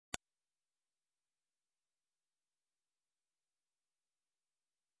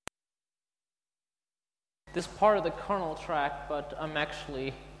this part of the kernel track, but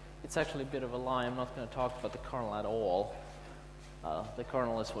it's actually a bit of a lie. I'm not going to talk about the kernel at all. The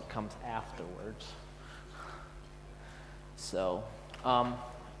kernel is what comes afterwards. So,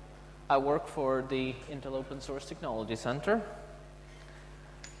 I work for the Intel Open Source Technology Center,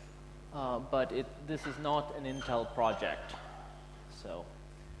 but this is not an Intel project, so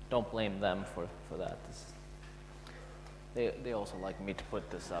don't blame them for that. They also like me to put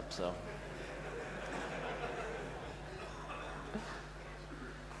this up, so.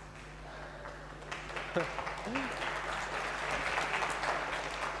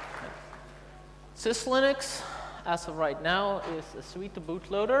 Syslinux, as of right now, is a suite of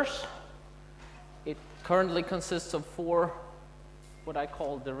bootloaders. It currently consists of 4 what I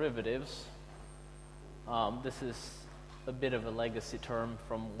call derivatives. This is a bit of a legacy term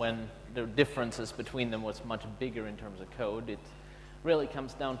from when the differences between them was much bigger in terms of code. It really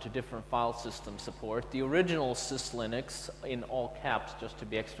comes down to different file system support. The original Syslinux, in all caps, just to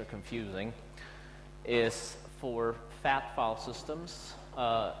be extra confusing, is for FAT file systems,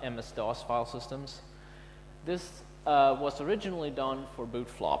 MS-DOS file systems. This was originally done for boot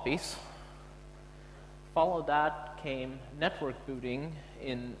floppies. Followed that came network booting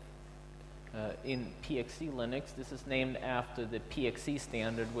in PXE Linux. This is named after the PXE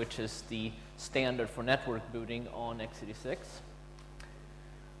standard, which is the standard for network booting on x86.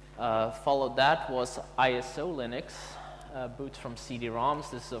 Followed that was ISO Linux, boots from CD-ROMs.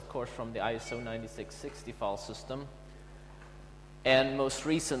 This is, of course, from the ISO 9660 file system. And most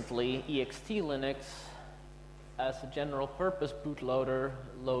recently, EXT Linux, as a general purpose bootloader,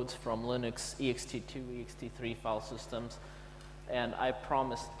 loads from Linux ext2, ext3 file systems. And I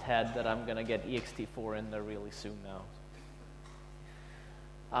promised Ted that I'm going to get ext4 in there really soon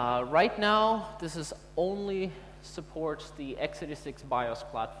now. Right now, this only supports the x86 BIOS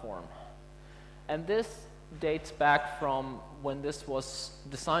platform. And this dates back from when this was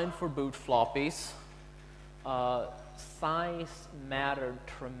designed for boot floppies. Size mattered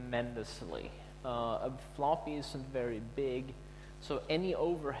tremendously. A floppy isn't very big, so any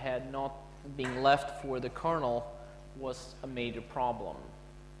overhead not being left for the kernel was a major problem.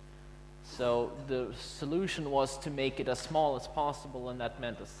 So the solution was to make it as small as possible, and that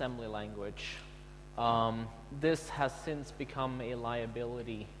meant assembly language. This has since become a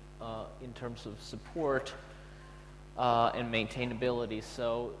liability in terms of support and maintainability,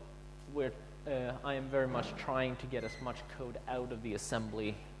 so I am very much trying to get as much code out of the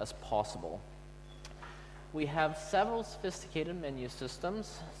assembly as possible. We have several sophisticated menu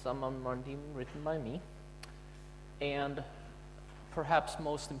systems. Some of them aren't even written by me. And perhaps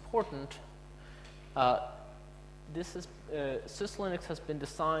most important, Syslinux has been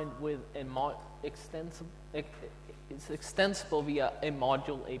designed with it's extensible via a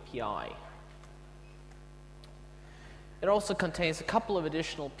module API. It also contains a couple of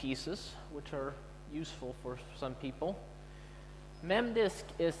additional pieces, which are useful for some people. Memdisk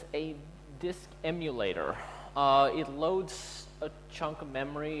is a disk emulator. It loads a chunk of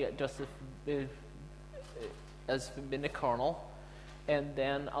memory just as in a kernel, and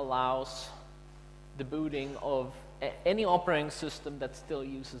then allows the booting of any operating system that still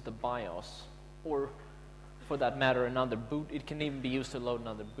uses the BIOS, or for that matter, another boot. It can even be used to load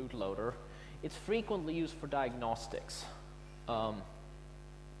another bootloader. It's frequently used for diagnostics.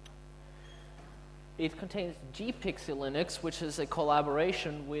 It contains gPXE Linux, which is a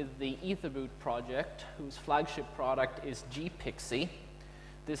collaboration with the Etherboot project, whose flagship product is gPXE.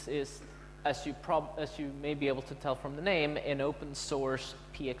 This is, as you may be able to tell from the name, an open source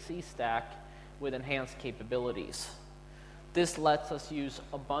PXE stack with enhanced capabilities. This lets us use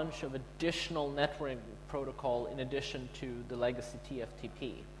a bunch of additional networking protocol in addition to the legacy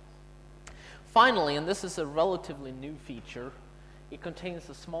TFTP. Finally, and this is a relatively new feature, it contains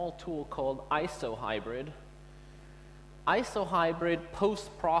a small tool called ISO Hybrid. ISO Hybrid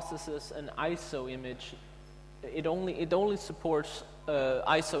post-processes an ISO image. It only supports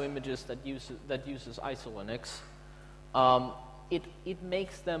ISO images that uses ISO Linux. It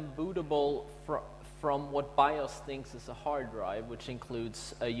makes them bootable from what BIOS thinks is a hard drive, which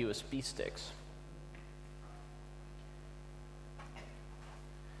includes USB sticks.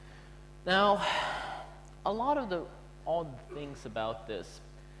 Now, a lot of the odd things about this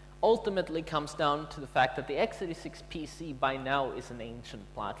ultimately comes down to the fact that the x86 PC by now is an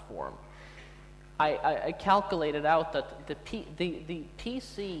ancient platform. I calculated out that the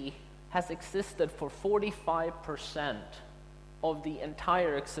PC has existed for 45% of the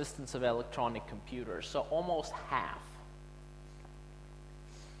entire existence of electronic computers, so almost half.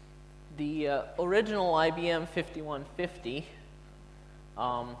 The original IBM 5150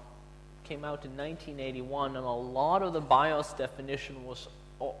 came out in 1981, and a lot of the BIOS definition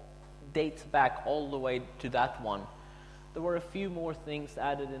dates back all the way to that one. There were a few more things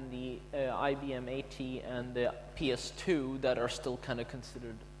added in the IBM AT and the PS2 that are still kind of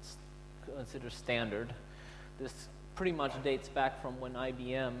considered standard. This pretty much dates back from when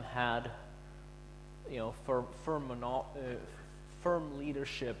IBM had, firm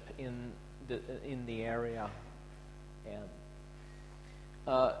leadership in the area, and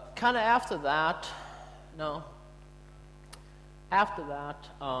kind of after that,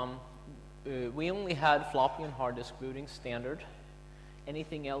 we only had floppy and hard disk booting standard.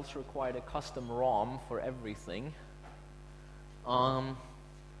 Anything else required a custom ROM for everything.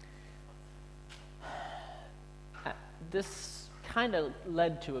 This kind of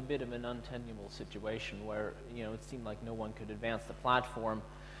led to a bit of an untenable situation where, it seemed like no one could advance the platform.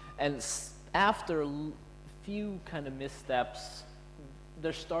 And after a few kind of missteps,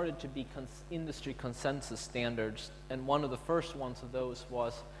 there started to be industry consensus standards, and one of the first ones of those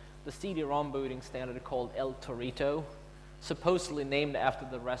was the CD-ROM booting standard called El Torito, supposedly named after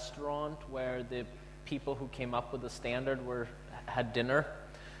the restaurant where the people who came up with the standard had dinner.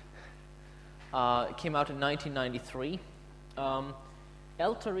 It came out in 1993.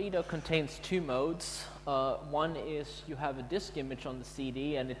 El Torito contains two modes. One is you have a disk image on the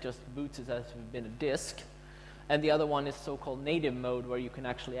CD and it just boots as if it had been a disk. And the other one is so-called native mode, where you can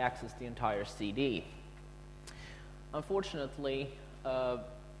actually access the entire CD. Unfortunately,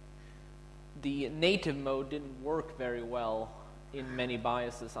 the native mode didn't work very well in many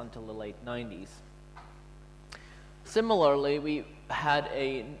BIOSes until the late 90s. Similarly, we had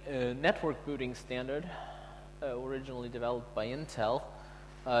a network booting standard, originally developed by Intel,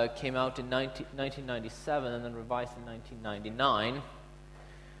 came out in 1997 and then revised in 1999.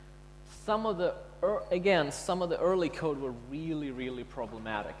 Some of the early code were really, really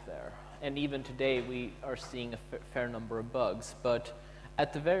problematic there. And even today, we are seeing a fair number of bugs. But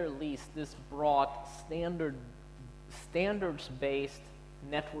at the very least, this brought standards-based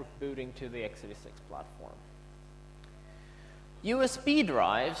network booting to the x86 platform. USB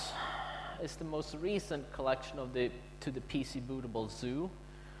drives is the most recent collection to the PC bootable zoo.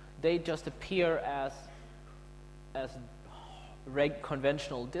 They just appear as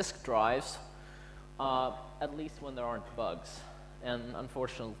conventional disk drives, at least when there aren't bugs. And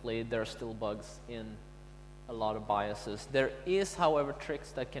unfortunately, there are still bugs in a lot of BIOSes. There is, however, tricks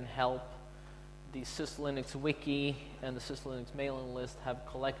that can help. The Syslinux wiki and the Syslinux mailing list have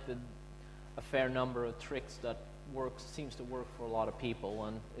collected a fair number of tricks that seems to work for a lot of people,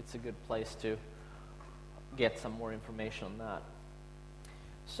 and it's a good place to get some more information on that.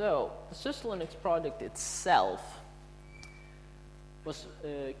 So, the Syslinux project itself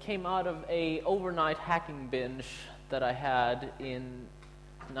came out of an overnight hacking binge that I had in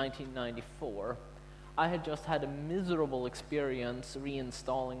 1994. I had just had a miserable experience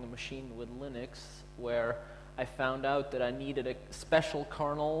reinstalling a machine with Linux, where I found out that I needed a special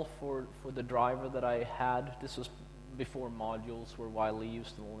kernel for the driver that I had. This was before modules were widely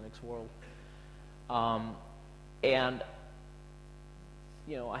used in the Linux world. And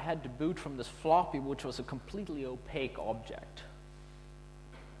I had to boot from this floppy, which was a completely opaque object.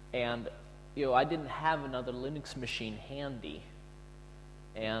 And I didn't have another Linux machine handy.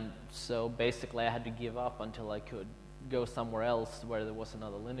 And so basically I had to give up until I could go somewhere else where there was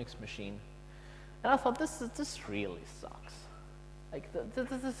another Linux machine. And I thought, this really sucks. Like,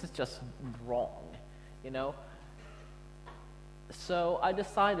 this is just wrong, So I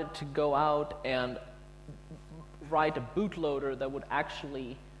decided to go out and write a bootloader that would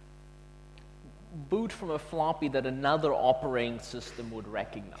actually boot from a floppy that another operating system would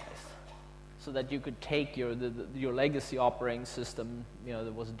recognize, so that you could take your legacy operating system,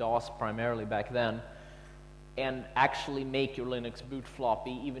 that was DOS primarily back then, and actually make your Linux boot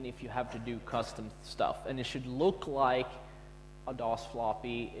floppy, even if you have to do custom stuff. And it should look like a DOS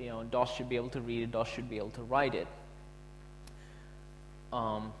floppy. DOS should be able to read it, DOS should be able to write it.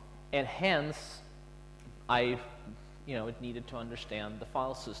 And hence, it needed to understand the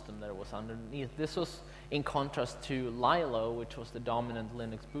file system that it was underneath. This was in contrast to Lilo, which was the dominant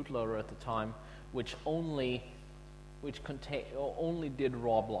Linux bootloader at the time, which only did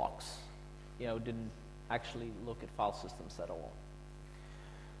raw blocks. Didn't actually look at file systems at all.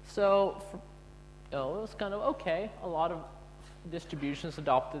 So, it was kind of okay. A lot of distributions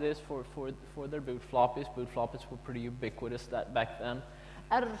adopted this for their boot floppies. Boot floppies were pretty ubiquitous back then.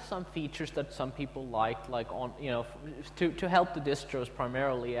 Added some features that some people liked, like to help the distros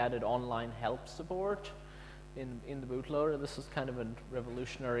primarily, added online help support in the bootloader. This was kind of a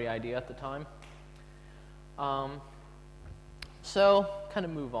revolutionary idea at the time. So, kind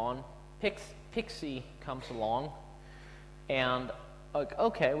of move on. Pixie comes along, and like,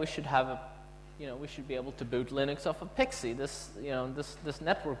 okay, we should have we should be able to boot Linux off of Pixie. This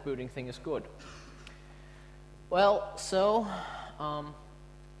network booting thing is good. Well, so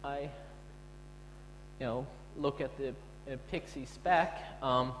I look at the Pixie spec,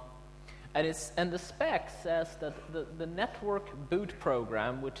 and the spec says that the network boot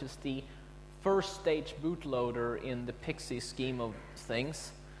program, which is the first stage bootloader in the Pixie scheme of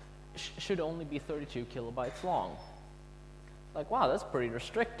things, should only be 32 kilobytes long. Like, wow, that's pretty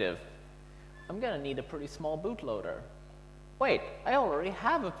restrictive. I'm going to need a pretty small bootloader. Wait, I already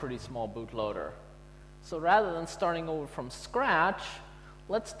have a pretty small bootloader. So rather than starting over from scratch,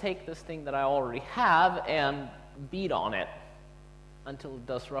 let's take this thing that I already have and beat on it until it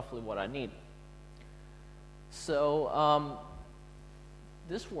does roughly what I need. So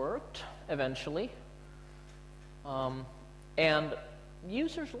this worked eventually. And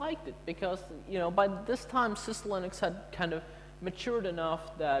users liked it because, by this time Syslinux had kind of matured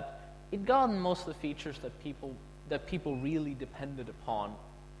enough that it gotten most of the features that people really depended upon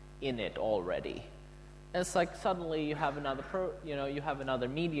in it already. And it's like suddenly you have another you have another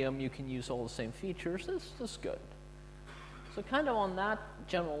medium, you can use all the same features. This is good. So kind of on that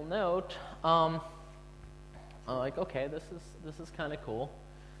general note, I'm like, okay, this is kind of cool.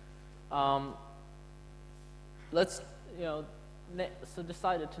 Let's so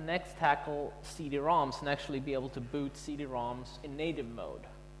decided to next tackle CD-ROMs and actually be able to boot CD-ROMs in native mode.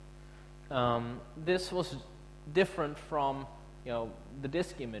 This was different from the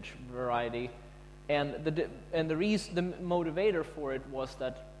disk image variety, and the motivator for it was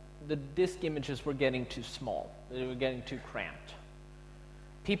that the disk images were getting too small. They were getting too cramped.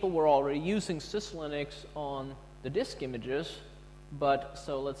 People were already using Syslinux on the disk images, but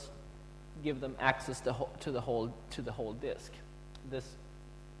so let's give them access to the whole disk. This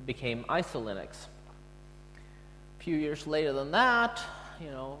became ISOLinux. A few years later than that,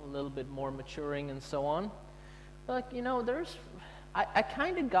 a little bit more maturing and so on. But I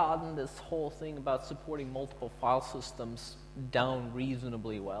kind of gotten this whole thing about supporting multiple file systems down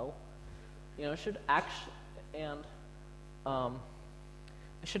reasonably well. I should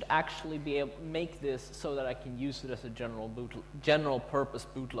actually be able to make this so that I can use it as a general purpose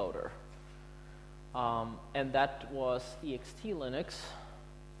bootloader. And that was ext Linux.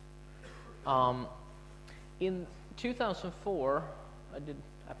 In 2004, I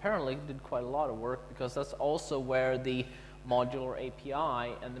apparently did quite a lot of work because that's also where the modular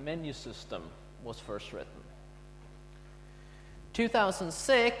API and the menu system was first written.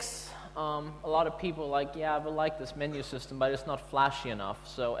 2006, a lot of people were like, yeah, I would like this menu system, but it's not flashy enough.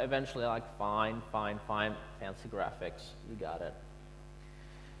 So eventually, fine, fancy graphics, you got it.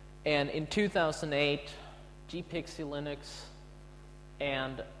 And in 2008, gPixie Linux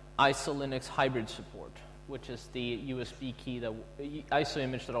and ISOLinux hybrid support, which is the USB key, ISO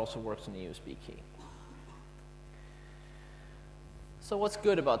image that also works in the USB key. So what's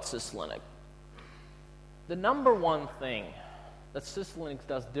good about Syslinux? The number one thing that Syslinux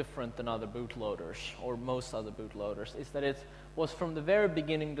does different than other bootloaders, or most other bootloaders, is that it was from the very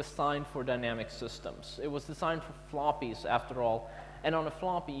beginning designed for dynamic systems. It was designed for floppies, after all, and on a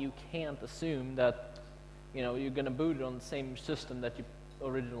floppy you can't assume that you're going to boot it on the same system that you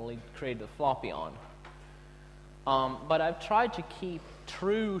originally created the floppy on. But I've tried to keep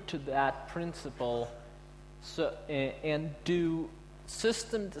true to that principle and do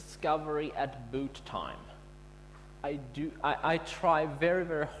system discovery at boot time. I try very,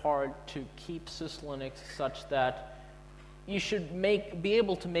 very hard to keep Syslinux such that you should be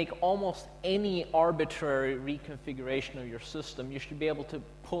able to make almost any arbitrary reconfiguration of your system. You should be able to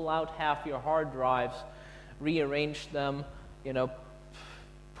pull out half your hard drives, rearrange them,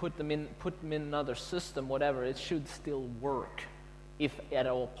 put them in another system, whatever. It should still work, if at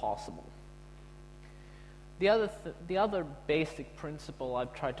all possible. The other basic principle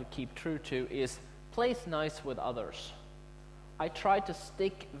I've tried to keep true to is plays nice with others. I try to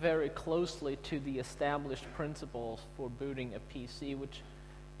stick very closely to the established principles for booting a PC, which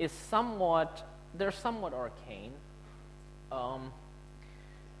is they're somewhat arcane,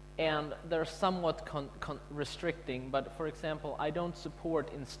 and they're somewhat restricting. But for example, I don't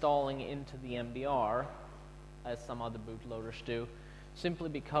support installing into the MBR, as some other bootloaders do, simply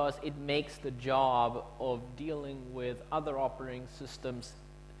because it makes the job of dealing with other operating systems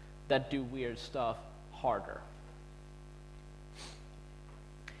that do weird stuff harder.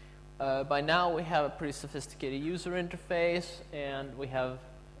 By now we have a pretty sophisticated user interface, and we have,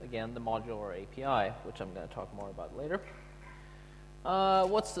 again, the modular API, which I'm going to talk more about later.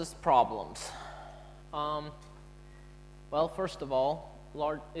 What's the problems? Well, first of all,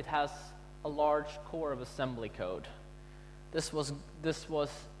 it has a large core of assembly code. This was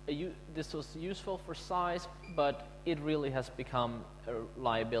useful for size, but it really has become a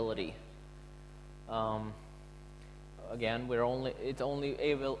liability. Again, it's only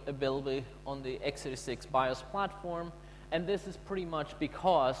available on the x86 BIOS platform, and this is pretty much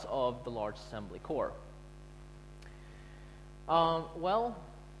because of the large assembly core. Well,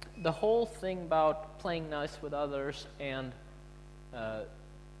 the whole thing about playing nice with others and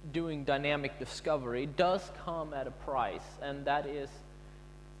doing dynamic discovery does come at a price, and that is,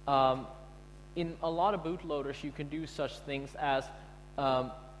 in a lot of bootloaders you can do such things as,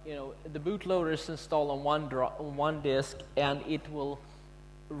 the bootloader is installed on one disk, and it will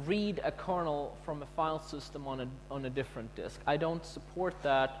read a kernel from a file system on a different disk. I don't support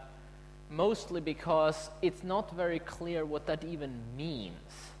that, mostly because it's not very clear what that even means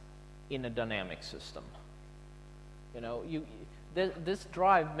in a dynamic system. This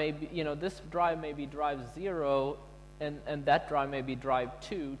drive may be drive 0, and that drive may be drive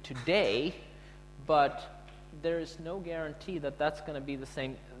 2 today, but there is no guarantee that that's going to be the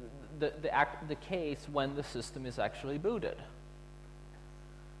same, the case when the system is actually booted.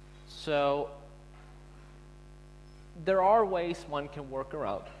 So there are ways one can work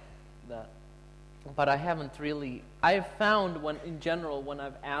around that, but I have found in general when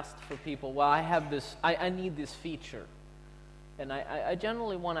I've asked for people, well, I need this feature, and I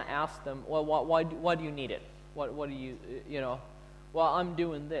generally want to ask them, well, why do you need it? What do you, well, I'm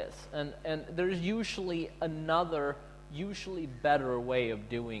doing this, and there's usually another, better way of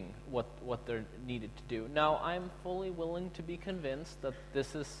doing what they're needed to do. Now, I'm fully willing to be convinced that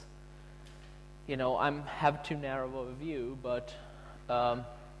this is, I have too narrow of a view, but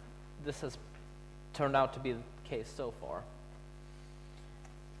this has turned out to be the case so far.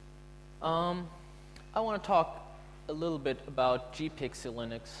 I want to talk a little bit about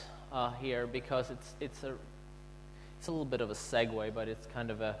gPXE here, because it's a little bit of a segue, but it's kind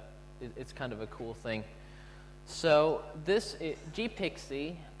of a cool thing. So this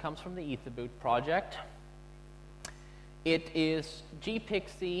gPXE comes from the Etherboot project. It is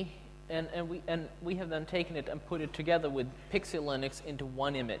gPXE, and we have then taken it and put it together with PXE into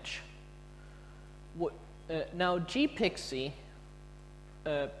one image. Now gPXE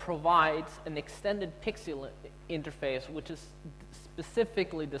provides an extended PXE interface, which is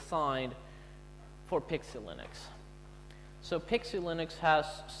specifically designed for PXE. So PXE has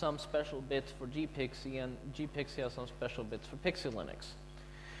some special bits for gPXE, and gPXE has some special bits for PXE.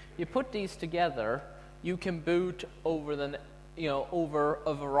 You put these together, you can boot over over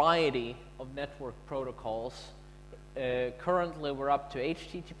a variety of network protocols. Currently, we're up to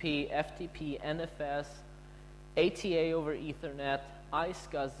HTTP, FTP, NFS, ATA over Ethernet,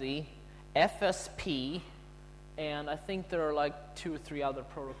 iSCSI, FSP, and I think there are like 2 or 3 other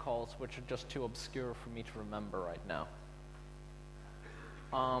protocols which are just too obscure for me to remember right now.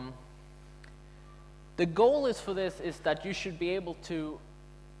 The goal is that you should be able to.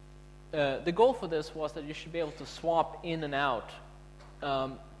 The goal for this was that you should be able to swap in and out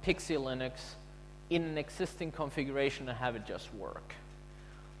PXE in an existing configuration and have it just work.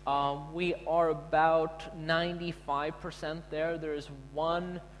 We are about 95% there. There is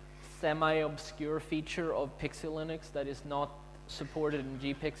one semi-obscure feature of PXE that is not supported in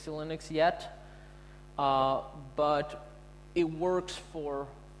gPXE yet, but it works for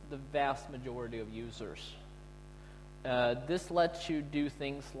the vast majority of users. This lets you do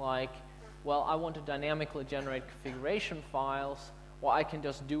things like, well, I want to dynamically generate configuration files. Well, I can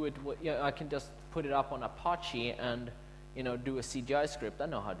just do it. I can just put it up on Apache and do a CGI script. I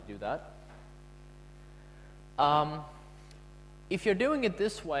know how to do that. If you're doing it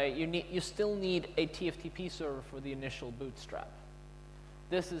this way, you still need a TFTP server for the initial bootstrap.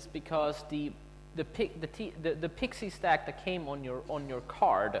 This is because the PXE stack that came on your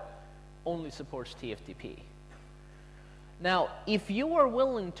card only supports TFTP. Now, if you are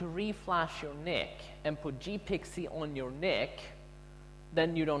willing to reflash your NIC and put gPXE on your NIC,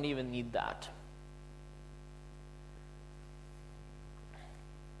 then you don't even need that.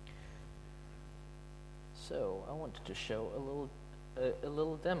 So I wanted to show a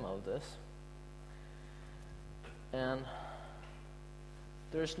little demo of this, and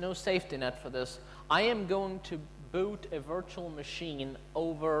there's no safety net for this. I am going to boot a virtual machine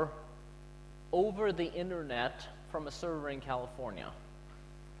over the internet from a server in California.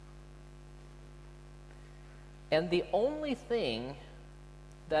 And the only thing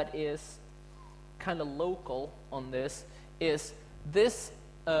that is kind of local on this is this.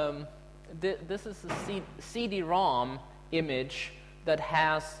 This is a CD-ROM image that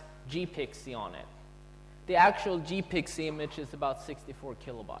has gPXE on it. The actual gPXE image is about 64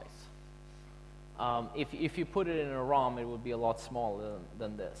 kilobytes. If you put it in a ROM, it would be a lot smaller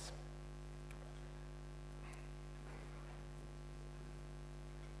than this.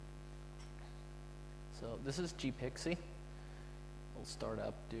 So this is gPXE. We'll start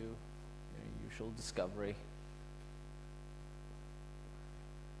up, do your usual discovery.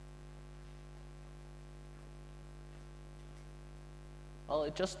 Well,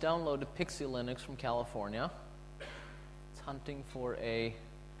 it just downloaded Syslinux from California. It's hunting for a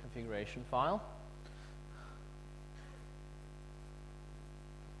configuration file.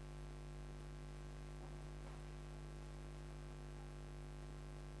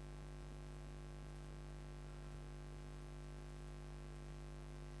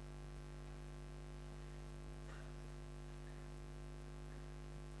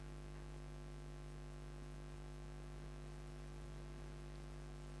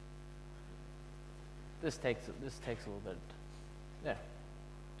 This takes a little bit. Yeah.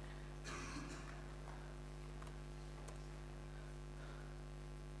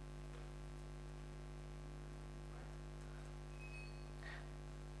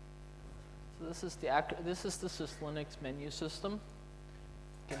 So this is the Syslinux menu system.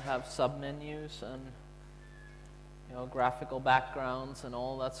 You can have submenus and graphical backgrounds and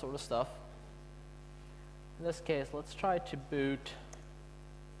all that sort of stuff. In this case, let's try to boot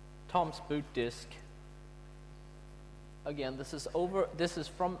Tom's boot disk. Again, this is over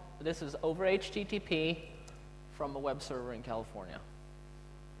HTTP from a web server in California.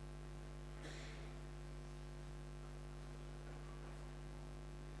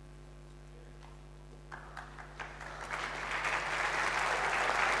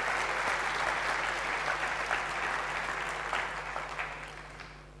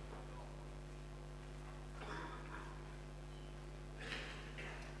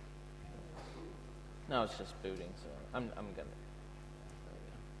 No, it's just booting, so I'm gonna.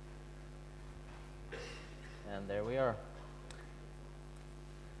 And there we are.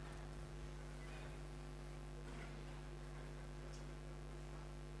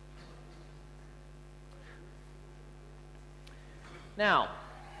 Now,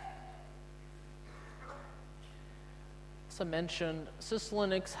 as I mentioned,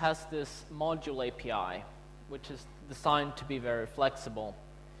 Syslinux has this module API, which is designed to be very flexible.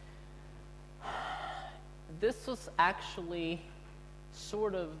 This was actually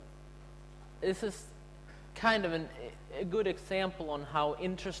this is kind of a good example on how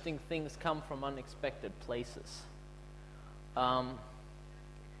interesting things come from unexpected places.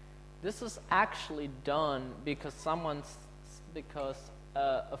 This is actually done because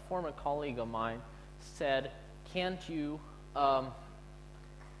a former colleague of mine said, can't you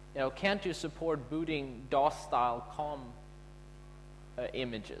support booting DOS-style COM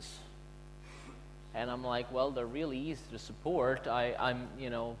images? And I'm like, well, they're really easy to support. I'm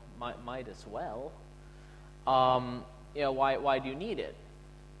might as well. Why do you need it?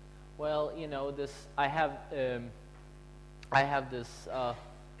 Well, I have this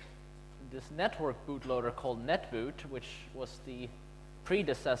network bootloader called NetBoot, which was the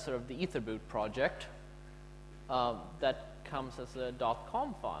predecessor of the Etherboot project. That comes as a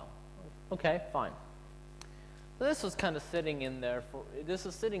 .com file. Okay, fine. So this was kind of sitting in there this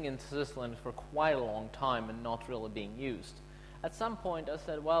is sitting in Syslinux for quite a long time and not really being used. At some point I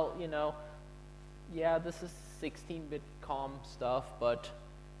said, well, yeah, this is 16-bit COM stuff, but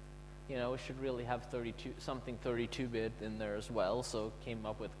we should really have 32-bit in there as well, so came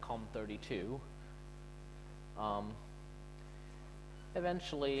up with COM32.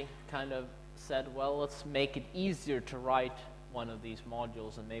 Eventually kind of said, well, let's make it easier to write one of these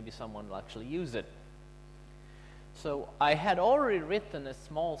modules and maybe someone will actually use it. So I had already written a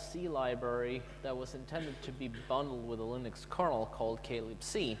small C library that was intended to be bundled with a Linux kernel called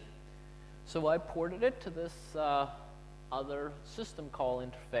klibc. So I ported it to this other system call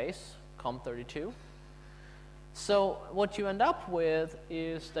interface, COM32. So what you end up with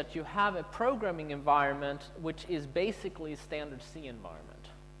is that you have a programming environment which is basically a standard C environment.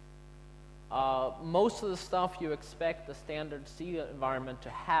 Most of the stuff you expect the standard C environment to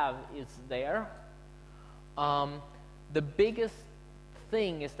have is there. The biggest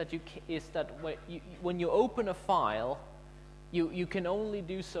thing is that when you open a file, you can only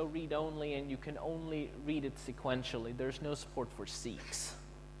do so read-only, and you can only read it sequentially. There's no support for seeks.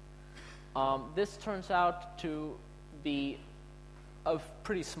 This turns out to be a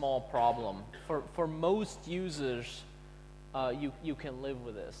pretty small problem. For most users, you can live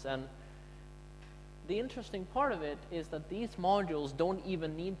with this. And the interesting part of it is that these modules don't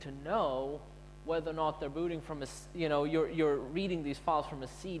even need to know whether or not they're booting from you're reading these files from a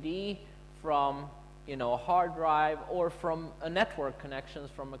CD, from a hard drive or from a network connections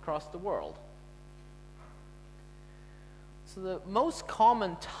from across the world. So the most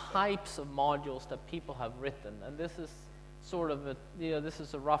common types of modules that people have written, and this is sort of this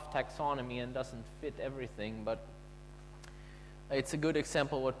is a rough taxonomy and doesn't fit everything, but it's a good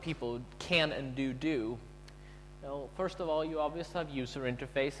example of what people can and do. Now, first of all, you obviously have user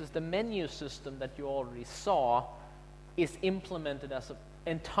interfaces. The menu system that you already saw is implemented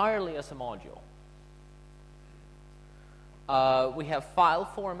entirely as a module. We have file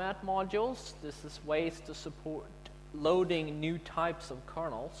format modules. This is ways to support loading new types of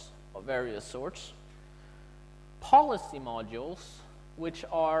kernels of various sorts. Policy modules, which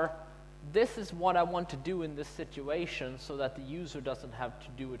are, this is what I want to do in this situation so that the user doesn't have to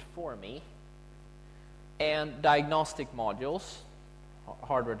do it for me. And diagnostic modules,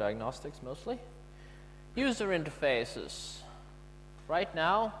 hardware diagnostics mostly. User interfaces. Right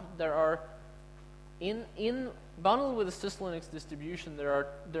now, there are, bundled with the Syslinux distribution, there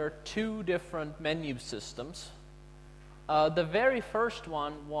are two different menu systems. The very first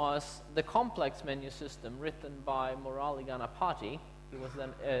one was the complex menu system written by Murali Ganapati. He was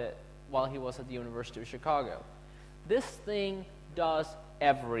then, while he was at the University of Chicago. This thing does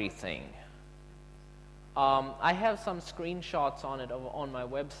everything. I have some screenshots on it on my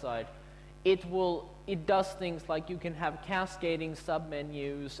website. It does things like you can have cascading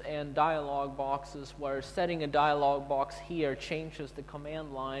submenus and dialog boxes where setting a dialog box here changes the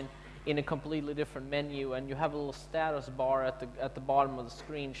command line in a completely different menu, and you have a little status bar at the bottom of the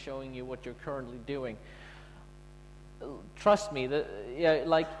screen showing you what you're currently doing. Trust me,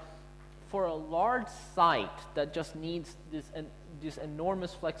 like for a large site that just needs this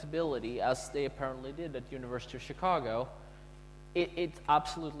enormous flexibility, as they apparently did at University of Chicago, it's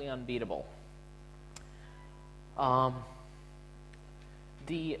absolutely unbeatable.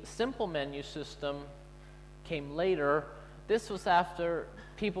 The simple menu system came later. This was after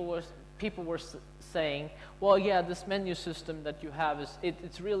people were saying, well, yeah, this menu system that you have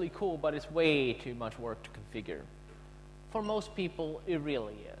it's really cool, but it's way too much work to configure. For most people, it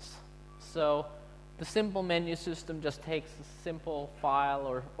really is. So the simple menu system just takes a simple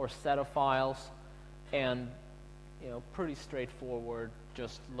file or set of files and, pretty straightforward,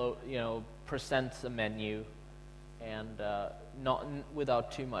 just presents a menu and not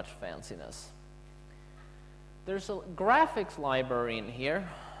without too much fanciness. There's a graphics library in here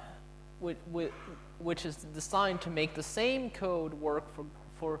which is designed to make the same code work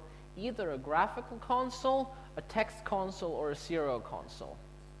for either a graphical console, a text console, or a serial console.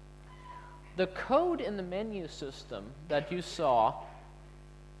 The code in the menu system that you saw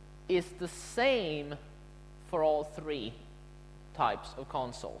is the same for all three types of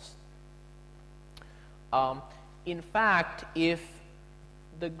consoles. In fact, if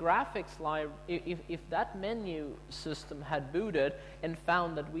the graphics library, if that menu system had booted and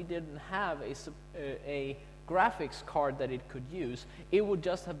found that we didn't have a graphics card that it could use, it would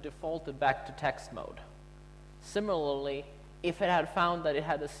just have defaulted back to text mode. Similarly, if it had found that it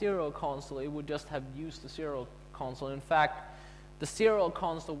had a serial console, it would just have used the serial console. In fact, the serial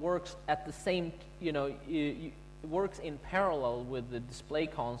console works at the same, it works in parallel with the display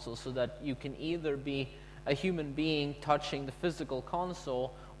console, so that you can either be a human being touching the physical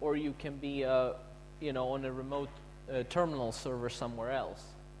console, or you can be, on a remote terminal server somewhere else.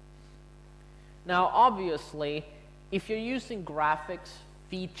 Now, obviously, if you're using graphics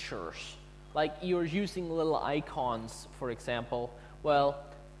features, like you're using little icons, for example,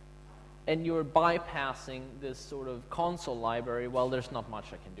 and you're bypassing this sort of console library, there's not much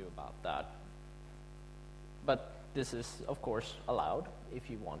I can do about that. But this is, of course, allowed if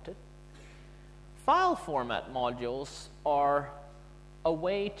you want it. File format modules are a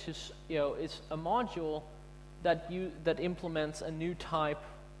way to, it's a module that implements a new type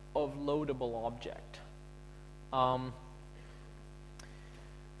of loadable object.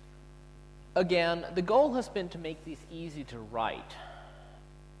 Again, the goal has been to make these easy to write.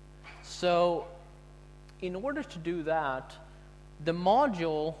 So, in order to do that, the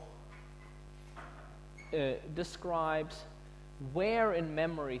module describes where in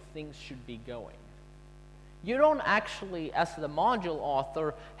memory things should be going. You don't actually, as the module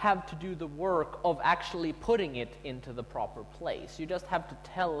author, have to do the work of actually putting it into the proper place. You just have to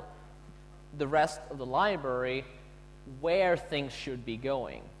tell the rest of the library where things should be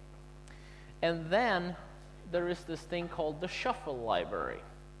going. And then there is this thing called the shuffle library.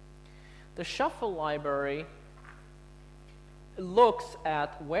 The shuffle library looks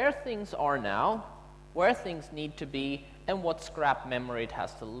at where things are now, where things need to be, and what scrap memory it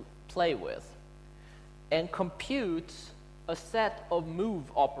has to play with, and computes a set of move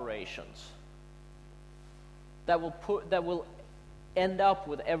operations. that will end up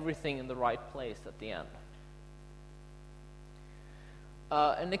with everything in the right place at the end.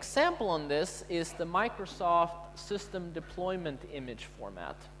 An example on this is the Microsoft System Deployment Image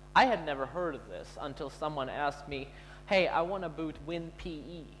Format. I had never heard of this until someone asked me, hey, I want to boot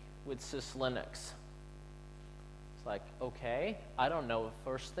WinPE with Syslinux. It's like, okay, I don't know the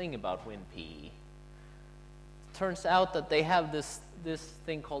first thing about WinPE. Turns out that they have this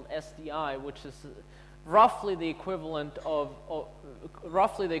thing called SDI, which is roughly the equivalent of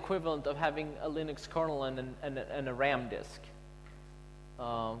having a Linux kernel and a RAM disk.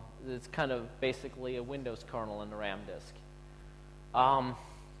 It's kind of basically a Windows kernel and a RAM disk.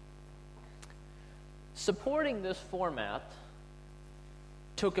 Supporting this format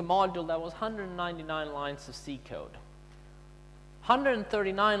took a module that was 199 lines of C code.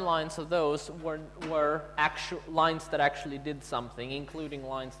 139 lines of those were actual lines that actually did something, including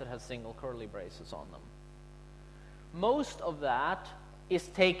lines that had single curly braces on them. Most of that is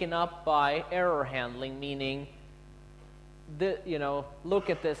taken up by error handling, meaning, look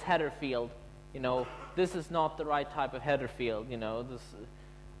at this header field. This is not the right type of header field.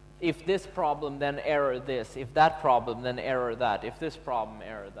 If this problem, then error this. If that problem, then error that. If this problem,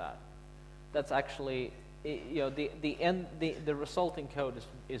 error that. That's actually, the resulting code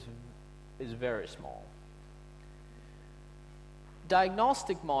is very small.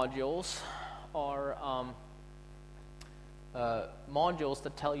 Diagnostic modules are modules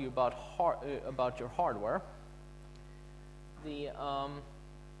that tell you about your hardware.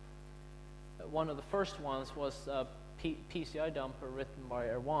 One of the first ones was PCI dumper written by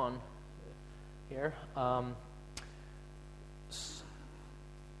Erwan here.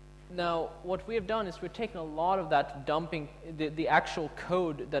 Now, what we have done is we've taken a lot of that dumping, the actual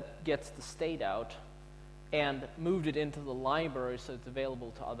code that gets the state out, and moved it into the library so it's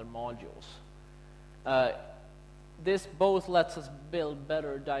available to other modules. This both lets us build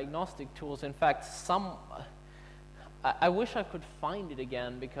better diagnostic tools. In fact, I wish I could find it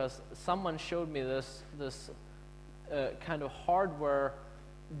again, because someone showed me this kind of hardware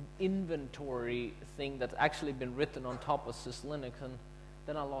inventory thing that's actually been written on top of Syslinux, and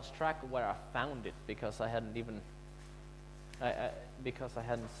then I lost track of where I found it because I hadn't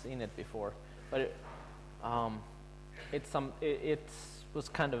seen it before. But it was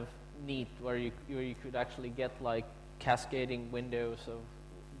kind of neat where you could actually get like cascading windows of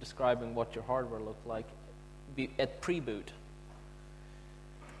describing what your hardware looked like at pre-boot.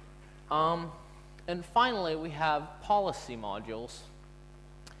 And finally, we have policy modules,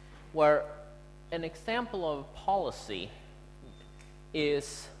 where an example of a policy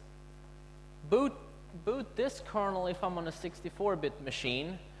is boot this kernel if I'm on a 64-bit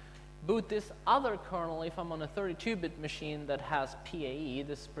machine, boot this other kernel if I'm on a 32-bit machine that has PAE,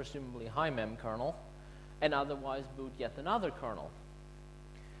 this is presumably high mem kernel, and otherwise boot yet another kernel.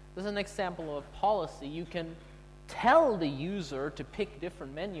 This is an example of a policy. You can tell the user to pick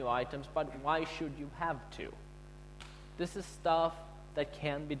different menu items, but why should you have to? This is stuff that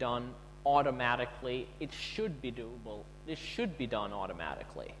can be done automatically. It should be doable. It should be done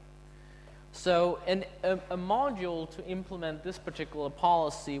automatically. So a module to implement this particular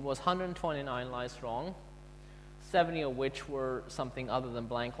policy was 129 lines long, 70 of which were something other than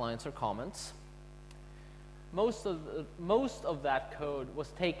blank lines or comments. Most of that code was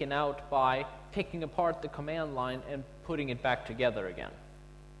taken out by picking apart the command line and putting it back together again.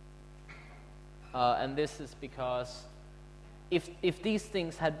 And this is because if these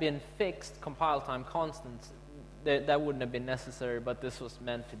things had been fixed compile time constants, that wouldn't have been necessary, but this was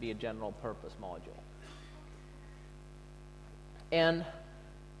meant to be a general purpose module. And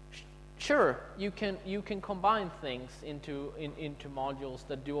sure, you can combine things into modules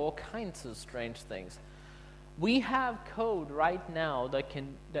that do all kinds of strange things. We have code right now that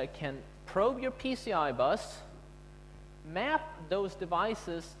can probe your PCI bus, map those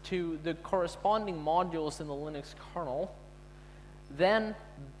devices to the corresponding modules in the Linux kernel, then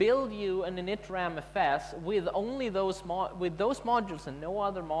build you an init RAM-FS with only those modules and no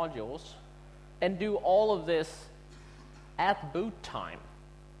other modules, and do all of this at boot time,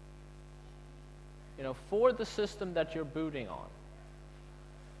 for the system that you're booting on.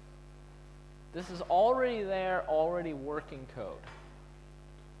 This is already there, already working code.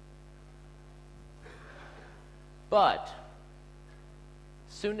 But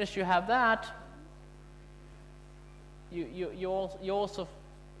as soon as you have that, you also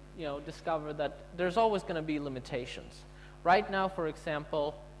discover that there's always going to be limitations. Right now, for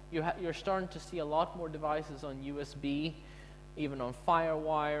example, you're starting to see a lot more devices on USB, even on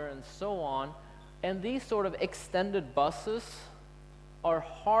FireWire and so on, and these sort of extended buses are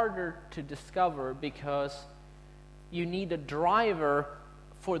harder to discover because you need a driver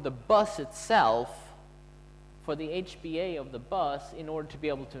for the bus itself, for the HBA of the bus, in order to be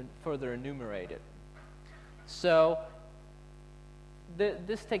able to further enumerate it. So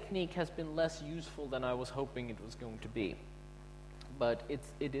this technique has been less useful than I was hoping it was going to be. But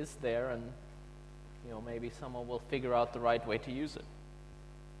it is there, and maybe someone will figure out the right way to use it.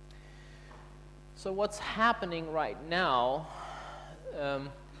 So what's happening right now,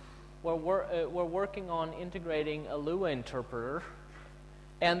 we're working on integrating a Lua interpreter,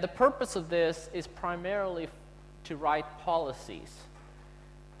 and the purpose of this is primarily to write policies.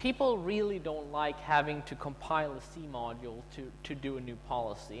 People really don't like having to compile a C module to do a new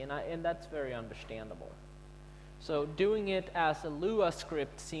policy, and that's very understandable. So doing it as a Lua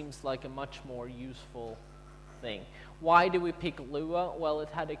script seems like a much more useful thing. Why do we pick Lua? Well, it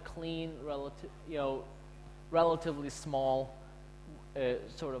had a clean, relatively small,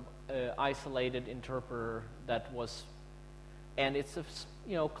 sort of isolated interpreter that was, and it's a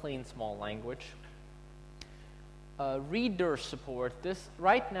clean, small language. Reader support.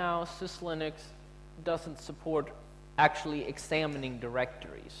 Right now, Syslinux doesn't support actually examining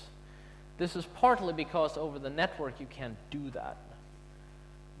directories. This is partly because over the network you can't do that.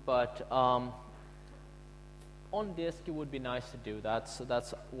 But on disk it would be nice to do that, so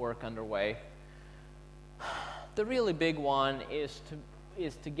that's work underway. The really big one is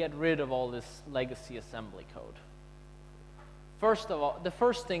to get rid of all this legacy assembly code. First of all, the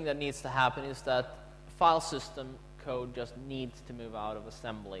first thing that needs to happen is that file system code just needs to move out of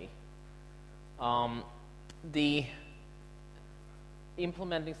assembly.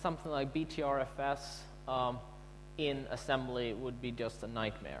 Implementing something like BTRFS in assembly would be just a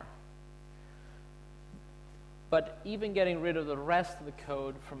nightmare. But even getting rid of the rest of the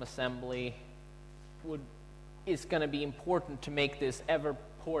code from assembly is going to be important to make this ever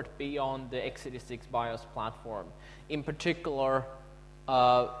port beyond the x86 BIOS platform. In particular,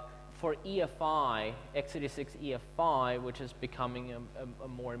 for EFI, x86 EFI, which is becoming a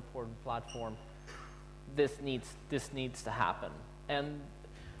more important platform, this needs to happen. And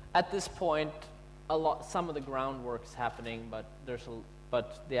at this point, some of the groundwork is happening, but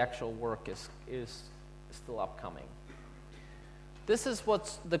the actual work is still upcoming. This is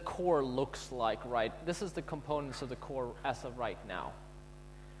what the core looks like, right? This is the components of the core as of right now.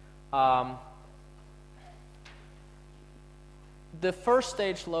 The first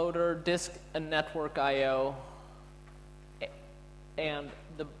stage loader, disk and network I/O, and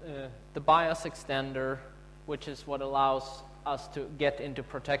the BIOS extender, which is what allows us to get into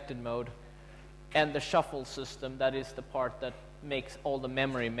protected mode, and the shuffle system, that is the part that makes all the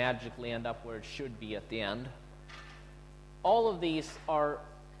memory magically end up where it should be at the end. All of these are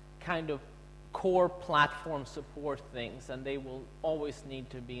kind of core platform support things, and they will always need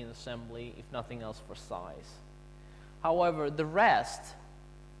to be in assembly, if nothing else, for size. However, the rest,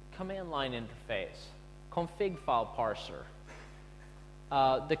 command line interface, config file parser,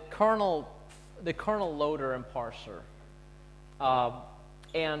 the kernel loader and parser,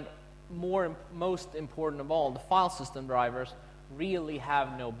 and most important of all, the file system drivers really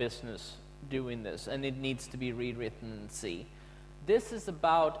have no business doing this, and it needs to be rewritten in C. This is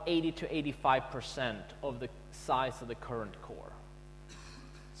about 80 to 85% of the size of the current core.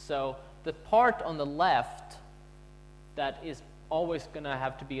 So the part on the left that is always going to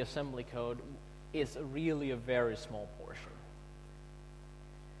have to be assembly code is really a very small portion.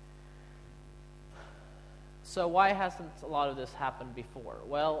 So why hasn't a lot of this happened before?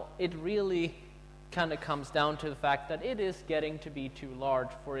 Well, it really kind of comes down to the fact that it is getting to be too large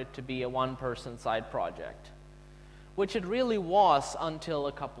for it to be a one-person side project, which it really was until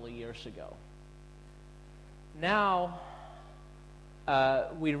a couple of years ago. Now,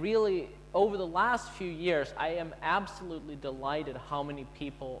 over the last few years, I am absolutely delighted how many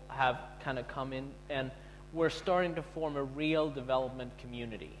people have kind of come in, and we're starting to form a real development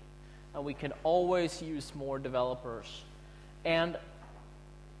community. And we can always use more developers. And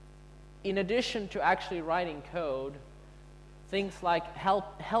in addition to actually writing code, things like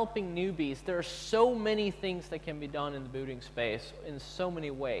helping newbies, there are so many things that can be done in the booting space in so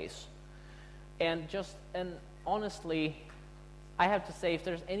many ways. And honestly, I have to say, if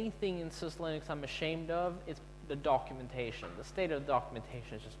there's anything in Syslinux I'm ashamed of, it's the documentation. The state of the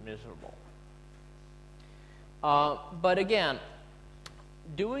documentation is just miserable. But again,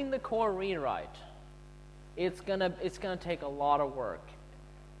 doing the core rewrite, it's gonna take a lot of work.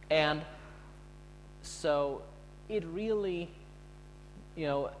 And so it really,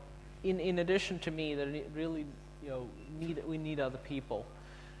 in addition to me, that it really, we need other people.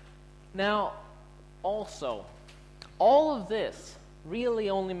 Now, also, all of this really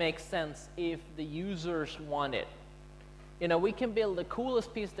only makes sense if the users want it. You know, we can build the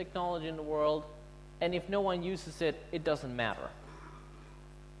coolest piece of technology in the world, and if no one uses it, it doesn't matter.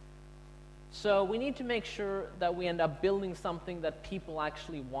 So we need to make sure that we end up building something that people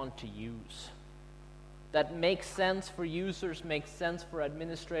actually want to use, that makes sense for users, makes sense for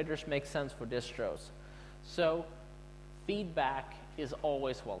administrators, makes sense for distros. So feedback is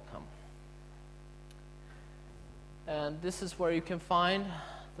always welcome. And this is where you can find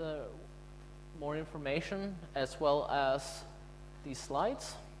the more information as well as these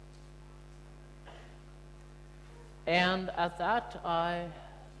slides. And at that, I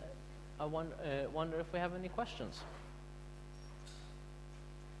wonder if we have any questions.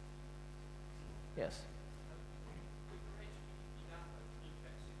 Yes.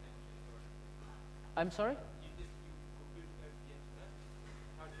 I'm sorry?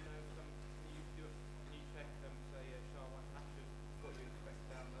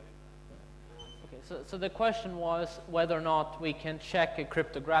 So the question was whether or not we can check a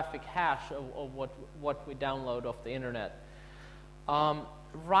cryptographic hash of what we download off the internet.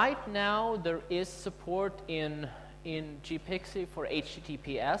 Right now, there is support in gPXE for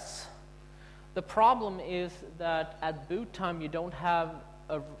HTTPS. The problem is that at boot time you don't have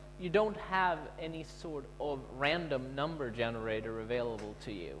any sort of random number generator available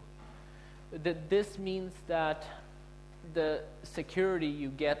to you. This means that the security you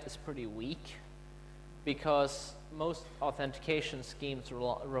get is pretty weak, because most authentication schemes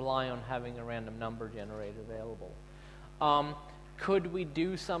rely on having a random number generator available. Could we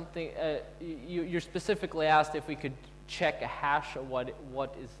do something? You're specifically asked if we could check a hash of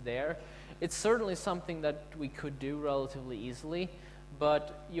what is there. It's certainly something that we could do relatively easily,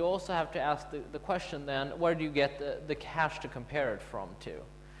 but you also have to ask the question then, where do you get the hash to compare it from to?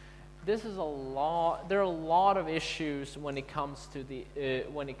 This is there are a lot of issues when it comes to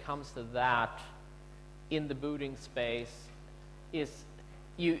that in the booting space.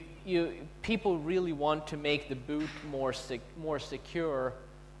 People really want to make the boot more secure,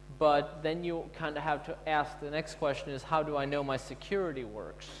 but then you kind of have to ask the next question is, how do I know my security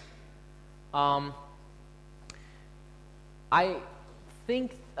works? I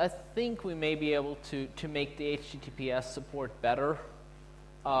think we may be able to make the HTTPS support better.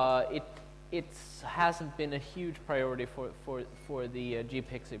 It hasn't been a huge priority for the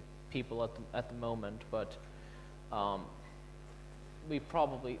gPXE people at the moment, but we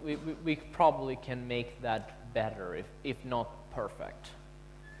probably can make that better, if not perfect.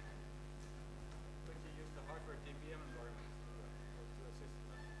 Would you use the hardware TPM environment to assist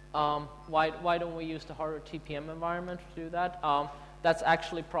that? Why don't we use the hardware TPM environment to do that? That's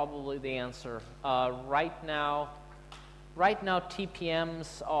actually probably the answer. Right now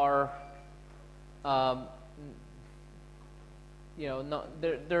TPMs are,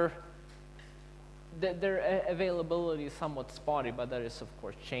 their availability is somewhat spotty, but that is of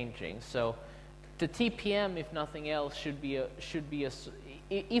course changing. So the TPM, if nothing else, should be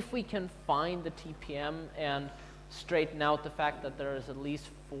if we can find the TPM and straighten out the fact that there is at least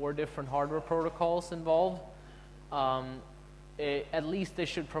 4 different hardware protocols involved, at least they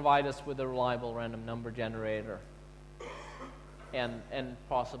should provide us with a reliable random number generator and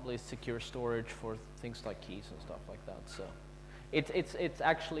possibly secure storage for things like keys and stuff like that. So it's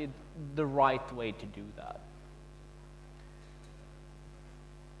actually the right way to do that.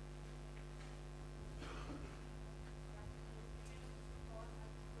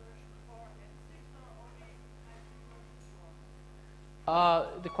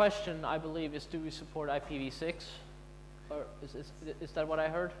 The question, I believe, is do we support IPv6? Or is that what I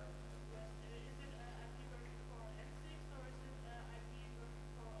heard?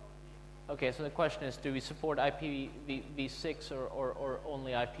 Okay, so the question is, do we support IPv6 or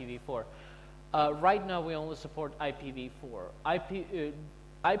only IPv4? Right now, we only support IPv4.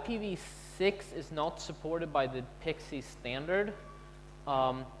 IPv6 is not supported by the PXE standard.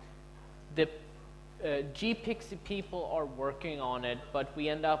 The gPXE people are working on it, but we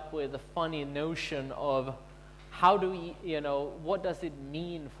end up with a funny notion of how do we, what does it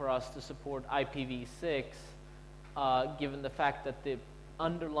mean for us to support IPv6, given the fact that the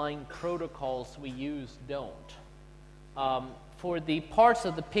underlying protocols we use don't. For the parts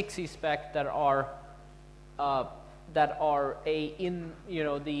of the PXE spec that are on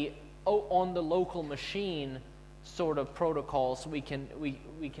the local machine sort of protocols, we can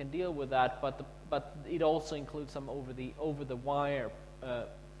deal with that, but it also includes some over the wire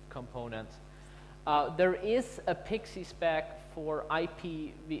components. There is a PXE spec for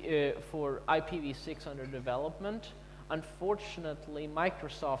IPv6 under development. Unfortunately,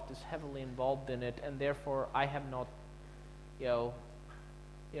 Microsoft is heavily involved in it, and therefore I have not, they're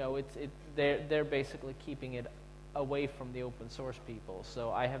basically keeping it away from the open source people.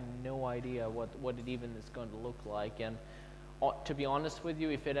 So I have no idea what it even is going to look like. And to be honest with you,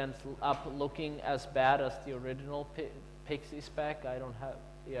 if it ends up looking as bad as the original Pixie spec, I don't have,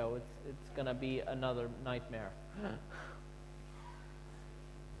 you know, it's going to be another nightmare. Could you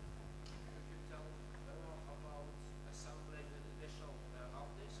tell about assembling the initial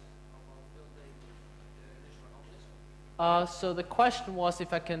hard disk, about building the initial hard disk? So the question was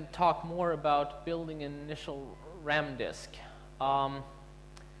if I can talk more about building an initial RAM disk. Such as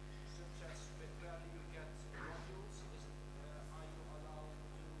where do you get modules? Are you allowed to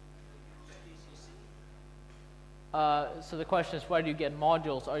use DCC? So the question is, where do you get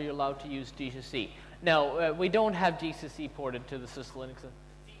modules? Are you allowed to use GCC? No, we don't have GCC ported to the Syslinux.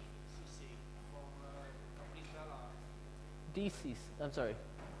 DCC from company Bella. DCC, I'm sorry.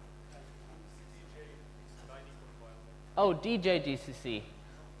 DJ Tiny compiler. Oh, DJ GCC.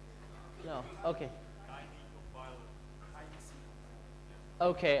 No, okay. Tiny compiler.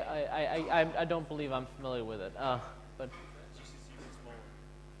 Okay, I don't believe I'm familiar with it. But GCC is smaller.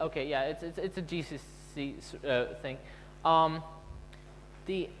 okay, yeah, it's a GCC thing.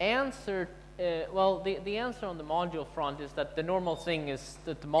 The answer, the answer on the module front is that the normal thing is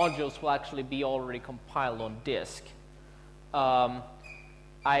that the modules will actually be already compiled on disk. I'm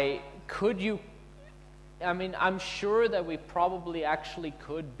sure that we probably actually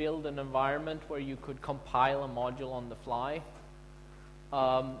could build an environment where you could compile a module on the fly.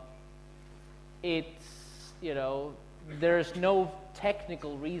 It's, you know, there's no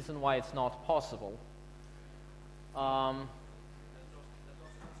technical reason why it's not possible.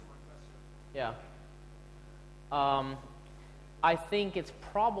 Yeah. I think it's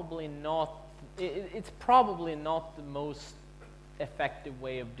probably not. It's probably not the most effective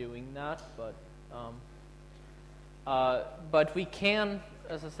way of doing that, but we can,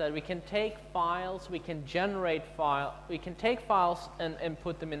 as I said, we can take files, we can generate we can take files and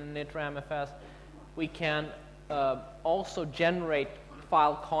put them in initramfs. We can also generate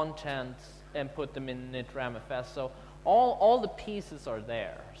file contents and put them in initramfs. So all the pieces are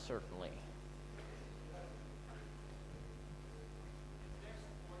there, certainly.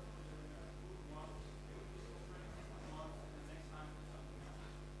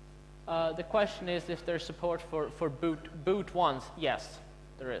 The question is if there's support for boot once. Yes,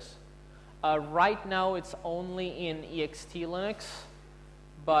 there is. Right now it's only in ext Linux,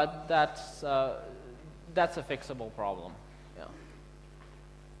 but that's a fixable problem. Yeah.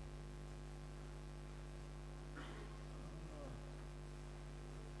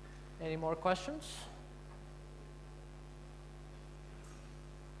 Any more questions?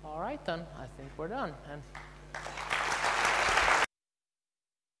 All right then, I think we're done. And